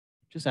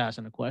 Just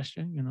asking a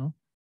question,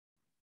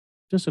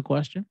 Just a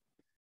question.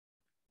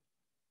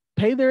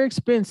 Pay their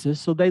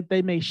expenses so that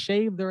they may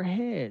shave their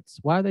heads.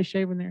 Why are they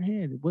shaving their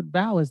head? What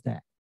vow is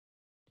that?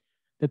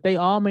 That they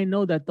all may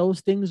know that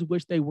those things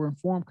which they were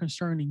informed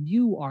concerning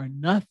you are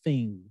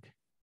nothing.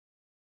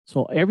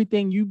 So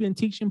everything you've been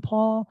teaching,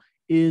 Paul,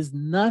 is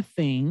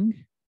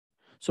nothing.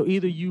 So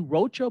either you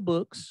wrote your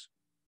books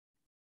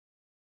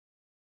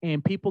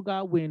and people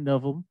got wind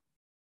of them,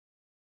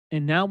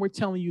 and now we're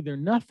telling you they're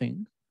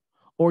nothing,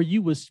 or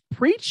you was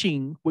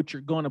preaching what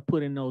you're going to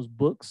put in those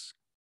books.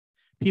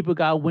 People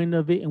got wind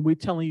of it, and we're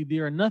telling you they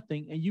are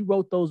nothing, and you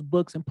wrote those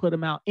books and put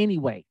them out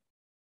anyway.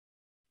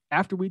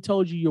 After we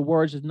told you your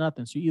words is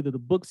nothing. So either the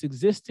books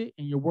existed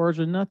and your words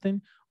are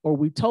nothing, or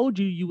we told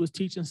you you was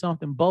teaching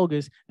something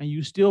bogus and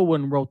you still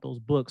wouldn't wrote those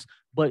books.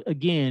 But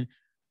again,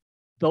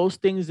 those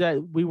things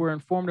that we were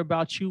informed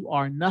about you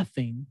are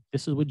nothing.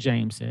 This is what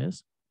James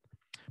says.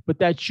 But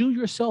that you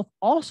yourself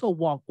also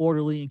walk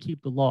orderly and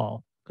keep the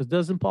law. Because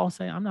doesn't Paul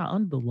say, I'm not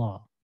under the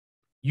law?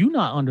 You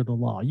not under the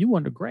law. You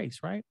under grace,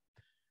 right?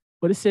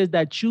 But it says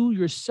that you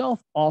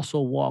yourself also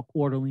walk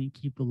orderly and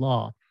keep the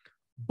law.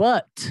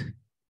 But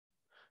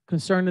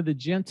concerning the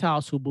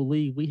Gentiles who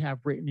believe, we have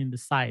written and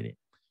decided.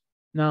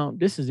 Now,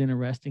 this is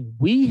interesting.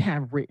 We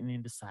have written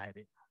and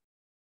decided.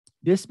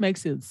 This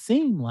makes it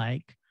seem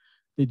like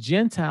the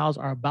Gentiles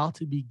are about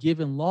to be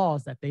given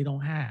laws that they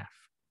don't have.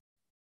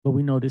 But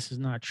we know this is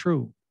not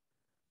true.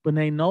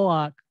 B'nai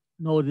Noach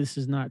know this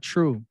is not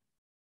true.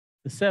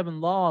 The 7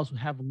 laws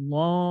have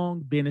long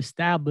been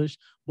established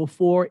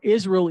before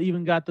Israel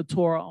even got the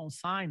Torah on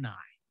Sinai.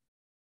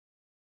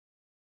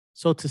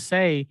 So to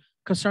say,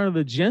 concerning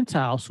the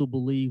Gentiles who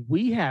believe,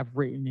 we have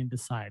written and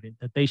decided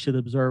that they should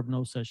observe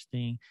no such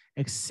thing,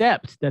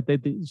 except that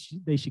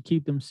they should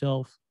keep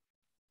themselves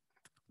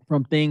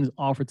from things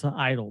offered to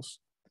idols.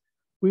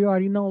 We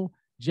already know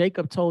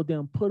Jacob told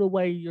them, put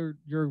away your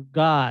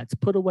gods,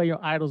 put away your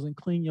idols and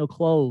clean your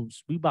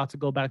clothes. We about to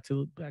go back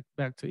to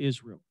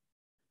Israel.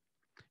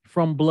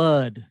 From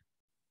blood.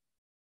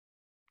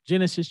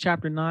 Genesis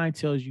chapter 9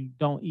 tells you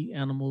don't eat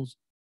animals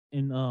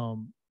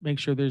and make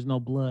sure there's no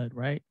blood,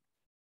 right?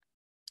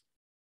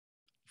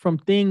 From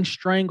things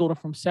strangled or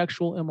from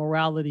sexual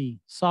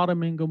immorality,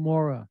 Sodom and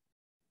Gomorrah.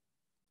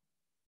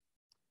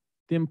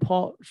 Then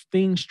Paul,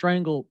 things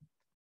strangled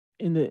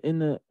in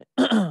the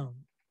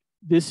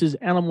this is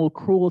animal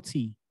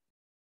cruelty.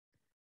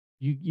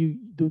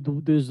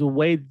 There's the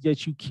way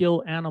that you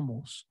kill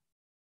animals.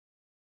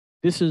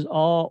 This is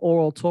all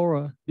oral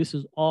Torah. This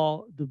is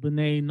all the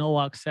B'nai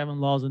Noach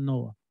 7 laws of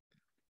Noah.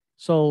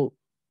 So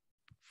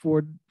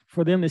for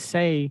them to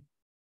say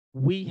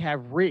we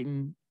have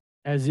written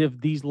as if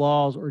these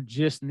laws are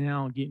just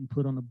now getting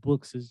put on the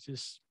books is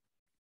just,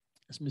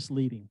 it's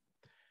misleading.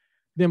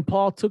 Then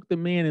Paul took the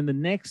men, and the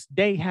next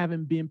day,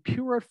 having been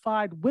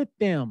purified with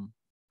them.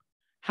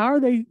 How are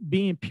they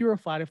being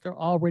purified if they're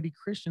already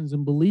Christians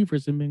and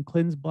believers and been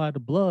cleansed by the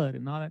blood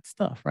and all that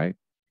stuff, right?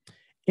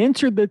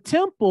 Entered the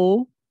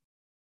temple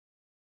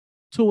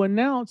to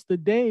announce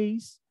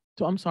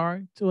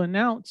to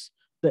announce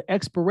the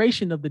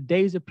expiration of the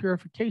days of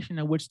purification,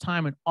 at which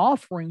time an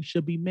offering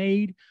should be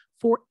made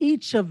for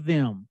each of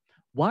them.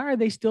 Why are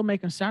they still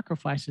making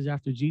sacrifices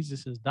after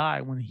Jesus has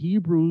died when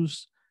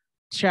Hebrews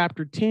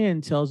chapter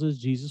 10 tells us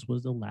Jesus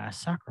was the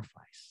last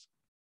sacrifice?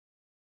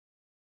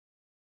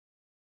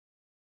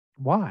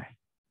 Why?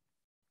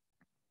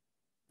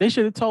 They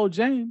should have told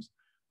James,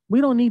 we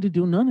don't need to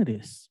do none of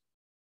this.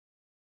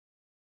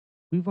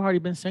 We've already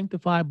been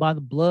sanctified by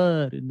the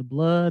blood and the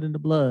blood and the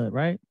blood,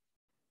 right?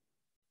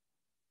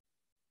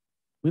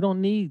 We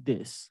don't need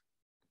this.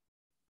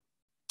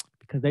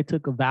 Because they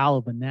took a vow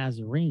of a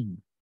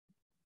Nazarene.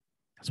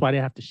 That's why they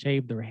have to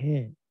shave their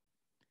head.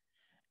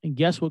 And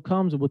guess what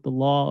comes with the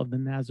law of the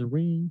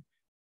Nazarene?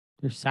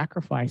 There's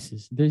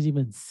sacrifices. There's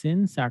even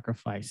sin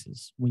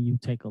sacrifices when you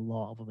take a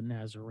law of a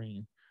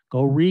Nazarene.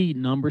 Go read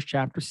Numbers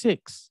chapter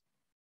 6.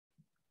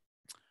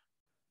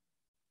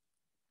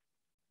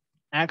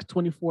 Acts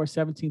 24,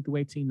 17 through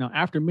 18. Now,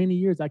 after many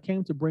years, I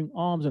came to bring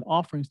alms and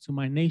offerings to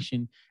my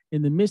nation,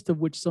 in the midst of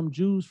which some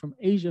Jews from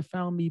Asia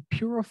found me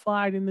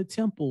purified in the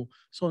temple.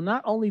 So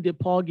not only did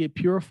Paul get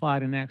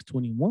purified in Acts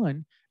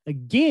 21,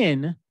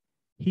 again,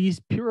 he's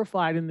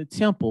purified in the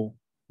temple,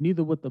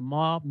 neither with the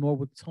mob nor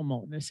with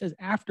tumult. And it says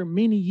after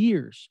many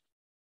years.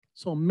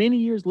 So many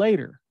years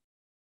later,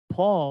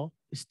 Paul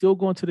is still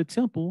going to the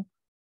temple,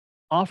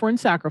 offering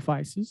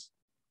sacrifices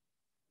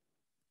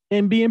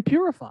and being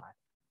purified.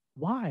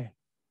 Why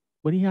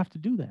would he have to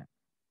do that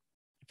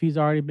if he's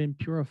already been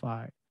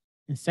purified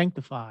and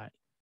sanctified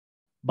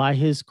by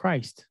his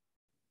Christ?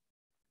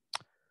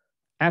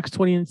 Acts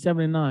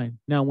 20:7-9.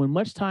 Now, when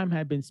much time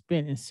had been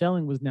spent and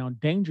selling was now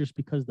dangerous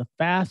because the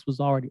fast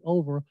was already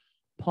over,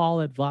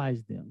 Paul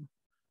advised them.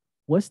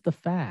 What's the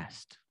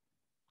fast?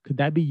 Could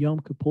that be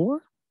Yom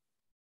Kippur?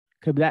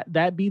 Could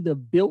that be the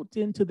built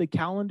into the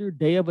calendar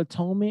Day of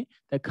Atonement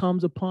that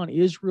comes upon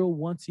Israel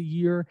once a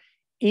year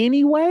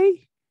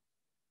anyway?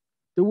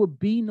 There would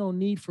be no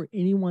need for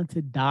anyone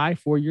to die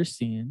for your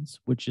sins,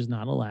 which is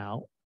not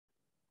allowed.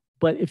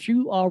 But if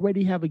you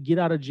already have a get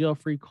out of jail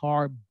free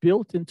card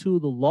built into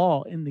the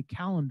law in the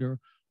calendar,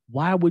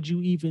 why would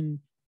you even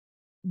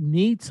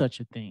need such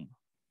a thing?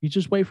 You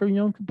just wait for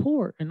Yom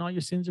Kippur and all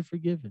your sins are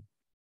forgiven.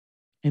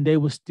 And they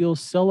will still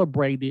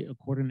celebrate it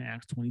according to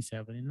Acts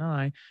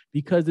 27:9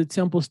 because the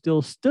temple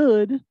still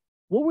stood.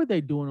 What were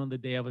they doing on the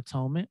Day of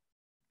Atonement?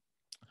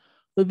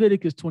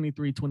 Leviticus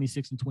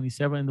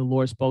 23:26-27, and the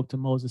Lord spoke to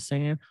Moses,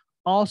 saying,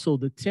 also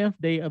the 10th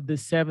day of the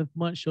 7th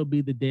month shall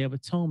be the Day of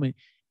Atonement.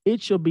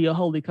 It shall be a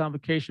holy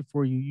convocation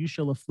for you. You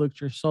shall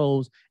afflict your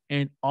souls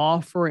and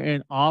offer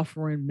an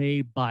offering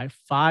made by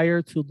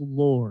fire to the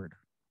Lord.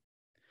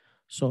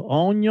 So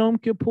on Yom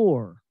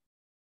Kippur,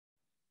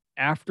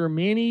 after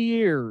many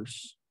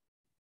years,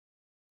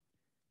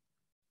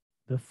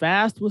 the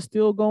fast was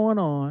still going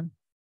on,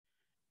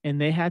 and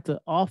they had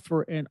to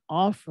offer an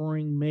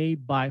offering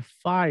made by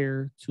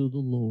fire to the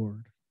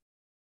Lord.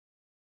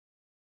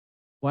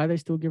 Why are they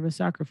still giving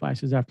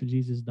sacrifices after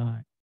Jesus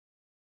died?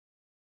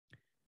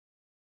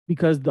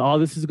 Because all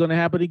this is going to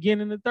happen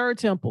again in the third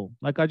temple,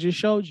 like I just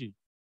showed you.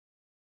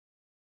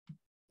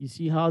 You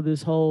see how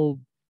this whole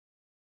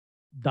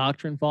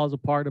doctrine falls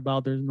apart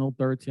about there's no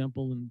third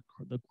temple and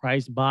the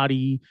Christ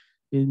body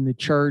in the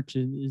church,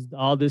 and is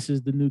all this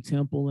is the new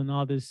temple and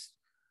all this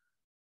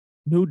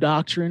new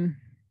doctrine.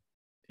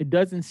 It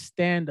doesn't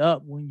stand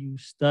up when you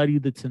study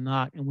the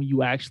Tanakh and when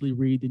you actually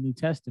read the New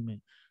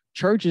Testament.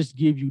 Churches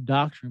give you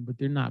doctrine, but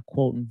they're not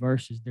quoting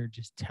verses. They're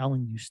just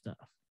telling you stuff.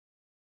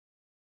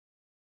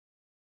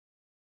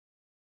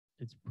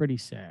 It's pretty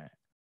sad.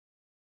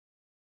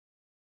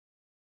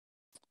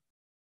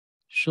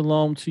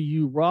 Shalom to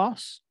you,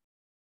 Ross.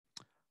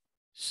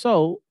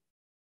 So,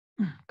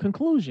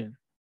 conclusion.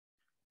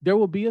 There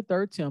will be a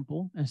third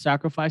temple and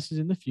sacrifices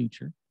in the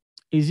future.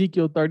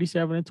 Ezekiel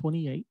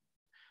 37:28.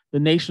 The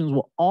nations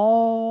will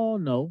all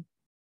know,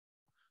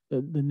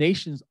 the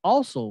nations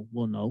also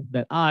will know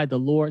that I, the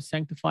Lord,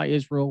 sanctify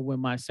Israel when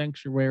my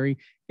sanctuary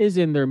is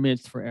in their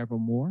midst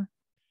forevermore.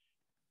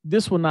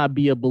 This will not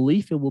be a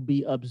belief, it will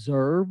be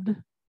observed.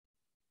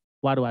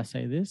 Why do I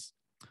say this?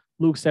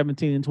 Luke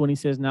 17:20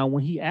 says, now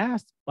when he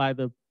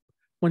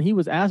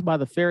was asked by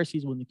the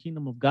Pharisees when the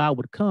kingdom of God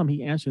would come,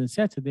 he answered and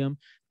said to them,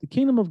 the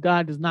kingdom of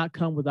God does not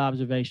come with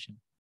observation.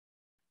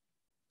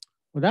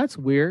 Well, that's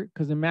weird,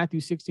 because in Matthew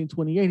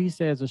 16:28, he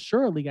says,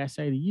 assuredly, I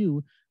say to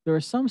you, there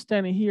are some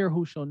standing here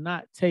who shall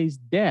not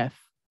taste death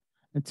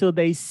until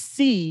they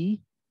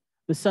see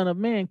the Son of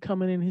Man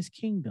coming in his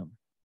kingdom.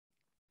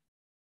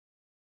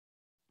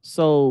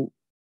 So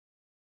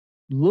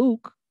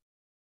Luke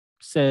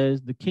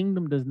says the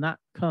kingdom does not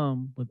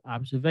come with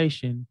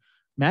observation.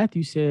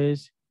 Matthew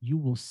says you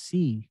will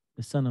see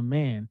the Son of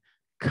Man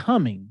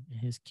coming in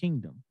his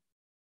kingdom.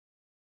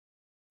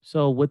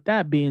 So with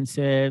that being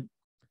said,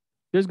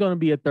 there's going to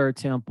be a third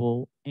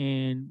temple,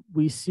 and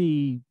we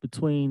see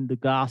between the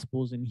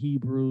Gospels and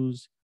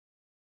Hebrews,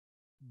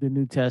 the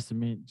New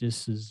Testament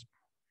just is,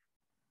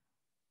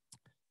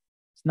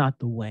 it's not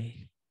the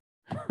way.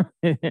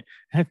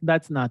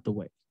 That's not the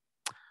way.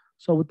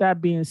 So with that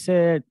being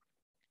said,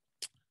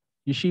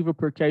 Yeshiva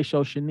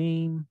Perkesho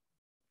Shanim,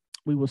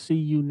 we will see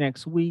you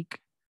next week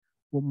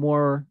with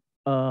more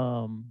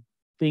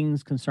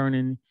things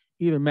concerning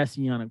either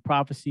messianic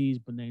prophecies,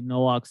 B'nai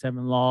Noach,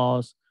 7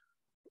 laws,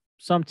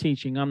 some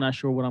teaching. I'm not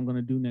sure what I'm going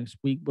to do next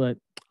week, but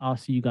I'll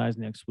see you guys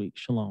next week.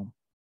 Shalom.